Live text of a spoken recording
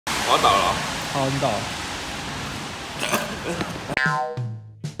我要倒了。好，你倒了。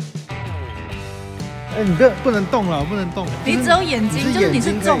哎，你不能动了，不能动。你只有眼睛，就是你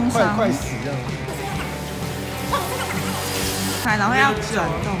是重伤，快死这样。开，然后要转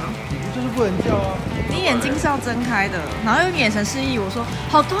动。你就是不能叫啊。你眼睛是要睁开的，然后用眼神示意我说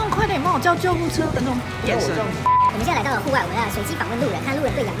好痛，快点帮我叫救护车的那种眼神。我们现在来到了户外，我们要随机访问路人，看路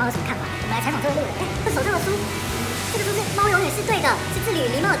人对养猫有什么看法。我们来采访这位路人。这手上的书，这个书是《猫永远是对的》，是志铭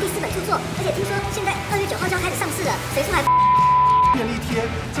与狸猫的第4本著作，而且听说现在2月9号就要开始上市了，随书还便利贴，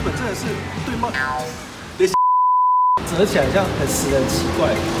这本真的是对猫。折起来像很死的很奇怪，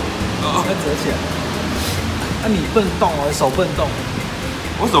它折起来。那你不能动哦，手不能动。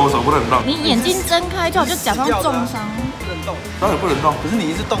我手不能动。你眼睛睁开就好，就假装重伤。不能动，当然不能动。可是你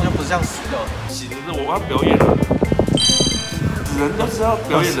一直动就不是像死掉的。行，我要表演了。人就是要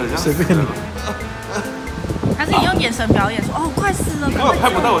表演的，随便你。还是你用眼神表演说哦，快死了！我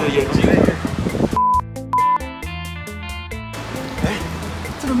看不到我的眼睛。哎，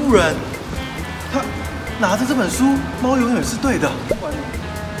这个路人，他拿着这本书，《猫永远是对的》。这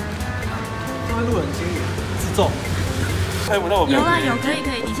位路人心里自重。看不到我。有啦有，可以，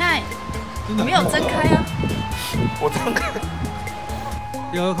你现在你没有睁开啊？我睁开。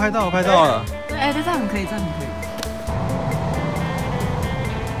有拍到了。对，哎，这样很可以，这样很可以。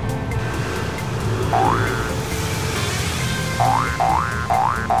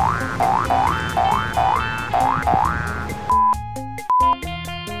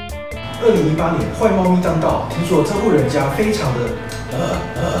2018年，坏猫咪当道，听说这户人家非常的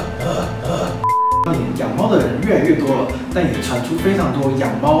养猫的人越来越多了，但也传出非常多养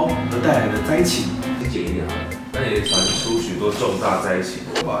猫而带来的灾情。简一点好了，但也传出许多重大灾情。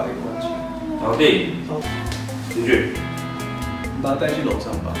我把它给关起。然后电影进去，把它带去楼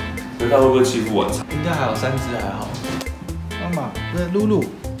上吧。所以他会不会欺负我？应该还有3只还好。妈妈，那露露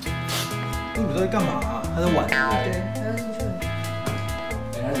都在干嘛啊？她在玩。对，她要进去了。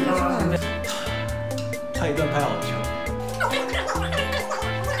唱一段拍好久。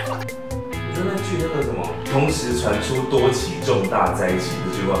我觉得那句那个什么，同时传出多起重大灾情，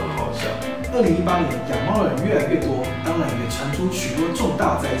这句话很好笑。2018年，养猫的人越来越多，当然也传出许多重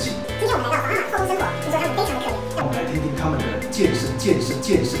大灾情。今天我们来到黄阿玛后宫生活，听说他们非常的可怜。让我们来听听他们的健身。今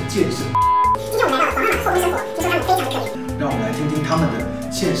天我们来到黄阿玛后宫生活，听说他们非常的可怜。让我们来听听他们的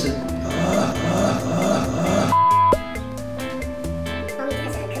健身。猫咪真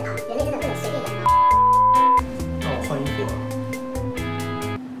的是很可怕，人类真的不能随便养猫。那我换衣服了。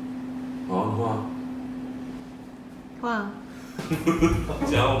好，你画。哇！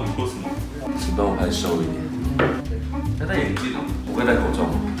想要我做什么？请帮我拍瘦一点。要戴眼镜哦，我会戴口罩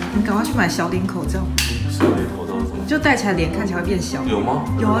吗？你赶快去买小脸口罩。小脸口罩是什么？就戴起来脸看起来会变小。有吗？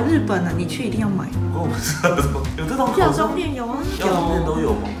有啊，日本啊，你去一定要买。我不知道有这种口罩。药妆店有啊，药妆店都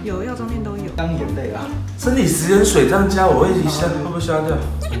有吗？有，药妆店都有。当眼泪啊！生理食盐水这样加，我会一下，会不会瞎掉？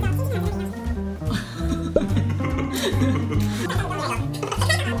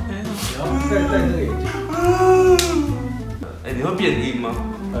然后戴这个眼镜。哎，你会变硬吗？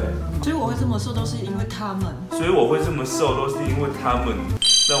对。所以我会这么瘦，都是因为他们。所以我会这么瘦，都是因为他们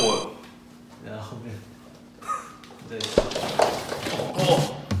让我。然后后面。对。哦，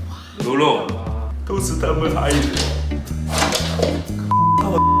露露，都是他们害的。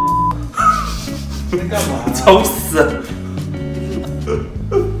在干嘛？吵死了！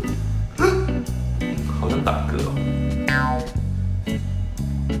好像打嗝哦。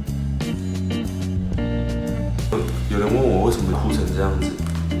有人问我为什么哭成这样子，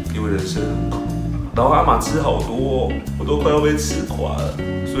因为人生很苦。然后阿玛吃好多哦，我都快要被吃垮了。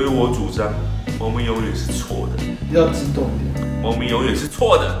所以我主张，猫咪永远是错的。要激动一点。猫咪永远是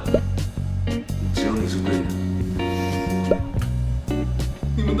错的，只有你是对的。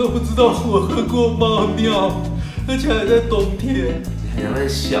你们都不知道我喝过猫尿，而且还在冬天。你还在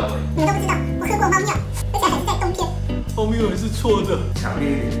笑哎！你们都不知道我喝过猫尿，而且还是在冬天。猫咪永远是错的，强烈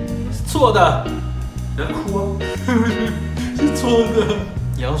一点，是错的。不要哭啊！是错的。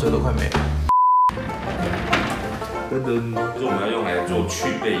羊水都快没了。噔噔，就是我们要用来做去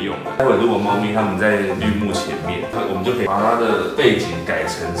背用的。待会如果猫咪它们在绿幕前面，我们就可以把它的背景改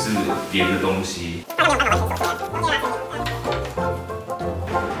成是别的东西。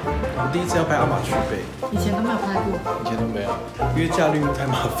我们第一次要拍阿玛去背，以前都没有拍过，以前都没有，因为架绿幕太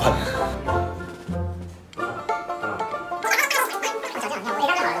麻烦了。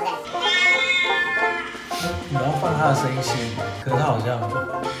你要放他的声音先，可是他好像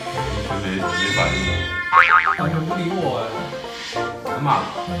没反应。完全不理我哎，阿玛，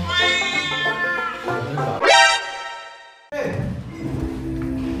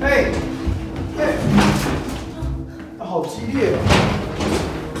哎，好激烈哦！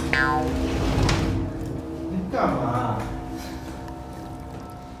干嘛？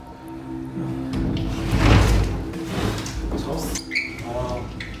吵死！哦，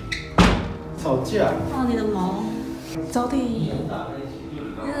吵架。哦，你的毛，着地，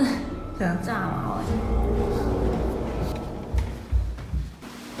想炸毛。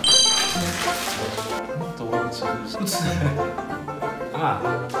怎么不吃？不吃。啊。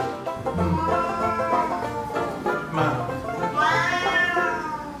妈。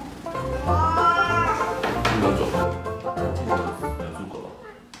不要走，记得咬住狗，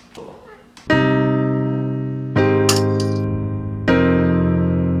走吧。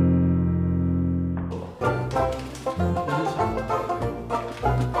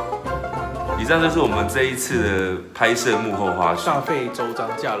以上就是我们这一次的拍摄幕后花絮。大费周章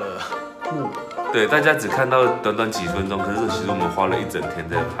架了幕。对，大家只看到短短几分钟，可是其实我们花了一整天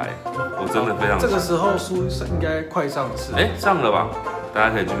在拍，我真的非常。这个时候书应该快上市。上了吧？大家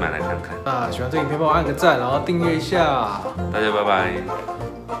可以去买来看看。那喜欢这影片，帮我按个赞，然后订阅一下。大家拜拜。